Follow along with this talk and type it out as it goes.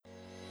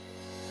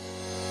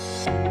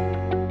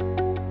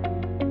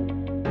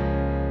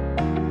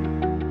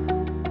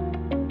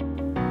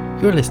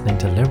You're listening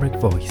to Limerick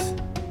Voice,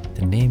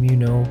 the name you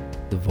know,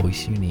 the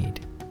voice you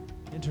need.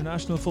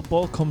 International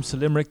football comes to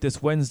Limerick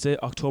this Wednesday,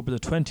 October the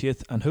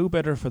 20th, and who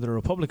better for the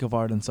Republic of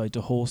Ireland side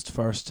to host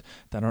first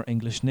than our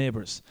English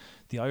neighbours.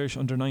 The Irish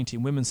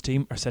under-19 women's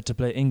team are set to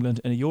play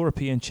England in a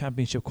European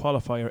Championship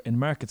qualifier in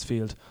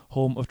Marketsfield,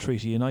 home of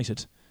Treaty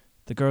United.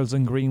 The girls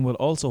in green will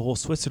also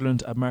host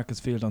Switzerland at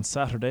Marketsfield on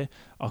Saturday,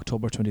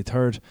 October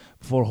 23rd,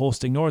 before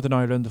hosting Northern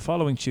Ireland the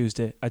following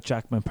Tuesday at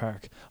Jackman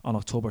Park on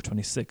October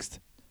 26th.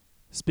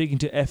 Speaking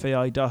to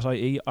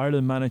FAI.ie,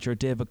 Ireland manager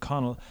David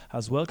Connell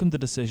has welcomed the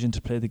decision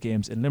to play the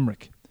games in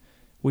Limerick.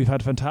 "We've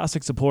had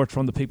fantastic support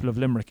from the people of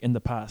Limerick in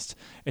the past.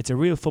 It's a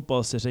real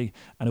football city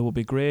and it would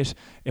be great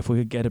if we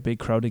could get a big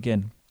crowd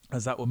again,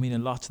 as that would mean a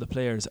lot to the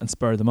players and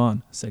spur them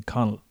on," said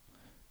Connell.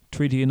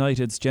 Treaty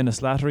United's Jenna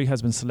Slattery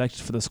has been selected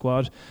for the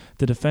squad.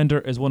 The defender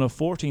is one of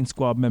 14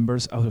 squad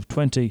members out of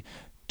 20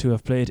 to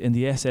have played in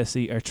the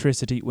SSE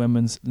Airtricity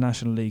Women's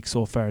National League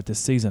so far this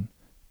season.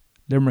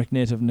 Limerick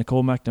native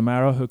Nicole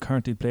McNamara, who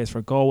currently plays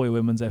for Galway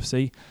Women's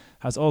FC,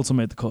 has also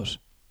made the cut.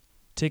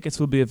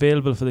 Tickets will be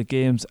available for the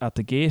games at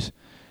the gate.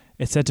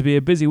 It's said to be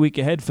a busy week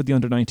ahead for the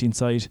under-19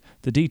 side.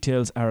 The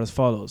details are as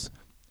follows.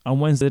 On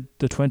Wednesday,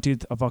 the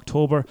 20th of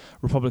October,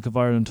 Republic of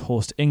Ireland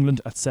host England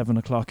at 7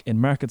 o'clock in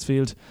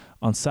Marketsfield.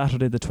 On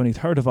Saturday, the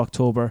 23rd of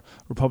October,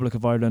 Republic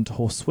of Ireland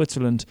host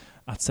Switzerland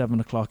at 7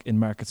 o'clock in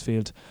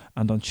Marketsfield.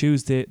 And on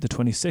Tuesday, the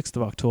 26th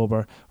of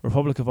October,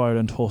 Republic of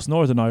Ireland host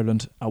Northern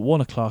Ireland at 1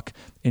 o'clock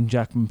in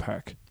Jackman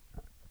Park.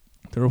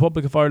 The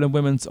Republic of Ireland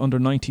women's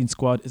under-19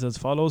 squad is as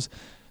follows.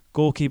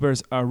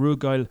 Goalkeepers are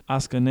Rugail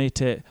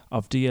Ascanete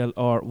of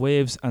DLR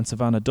Waves and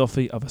Savannah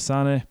Duffy of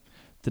Asane.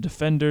 The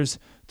defenders,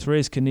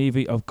 Therese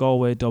Kenevi of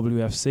Galway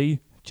WFC,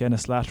 Jenna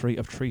Slattery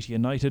of Treaty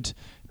United,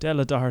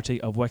 Della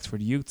Doherty of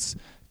Wexford Youths,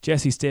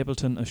 Jessie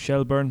Stapleton of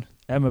Shelburne,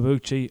 Emma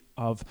Bucci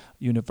of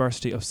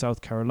University of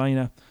South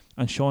Carolina,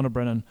 and Shauna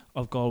Brennan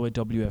of Galway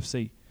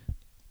WFC.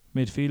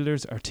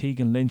 Midfielders are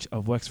Tegan Lynch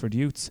of Wexford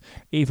Youths,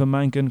 Eva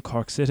Mangan,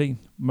 Cork City,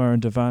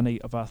 Myrne Devaney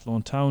of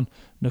Athlone Town,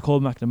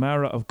 Nicole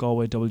McNamara of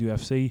Galway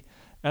WFC,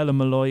 Ella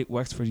Malloy,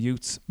 Wexford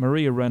Youths,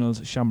 Maria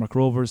Reynolds, Shamrock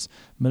Rovers,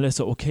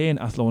 Melissa O'Kane,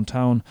 Athlone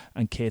Town,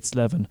 and Kate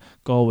Slevin,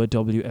 Galway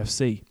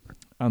WFC.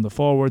 And the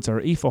forwards are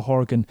Aoife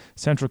Horgan,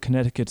 Central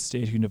Connecticut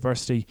State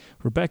University,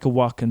 Rebecca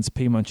Watkins,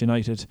 Piedmont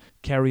United,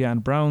 Kerry-Ann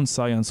Brown,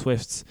 Scion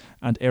Swifts,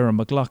 and Erin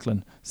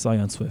McLaughlin,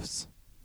 Scion Swifts.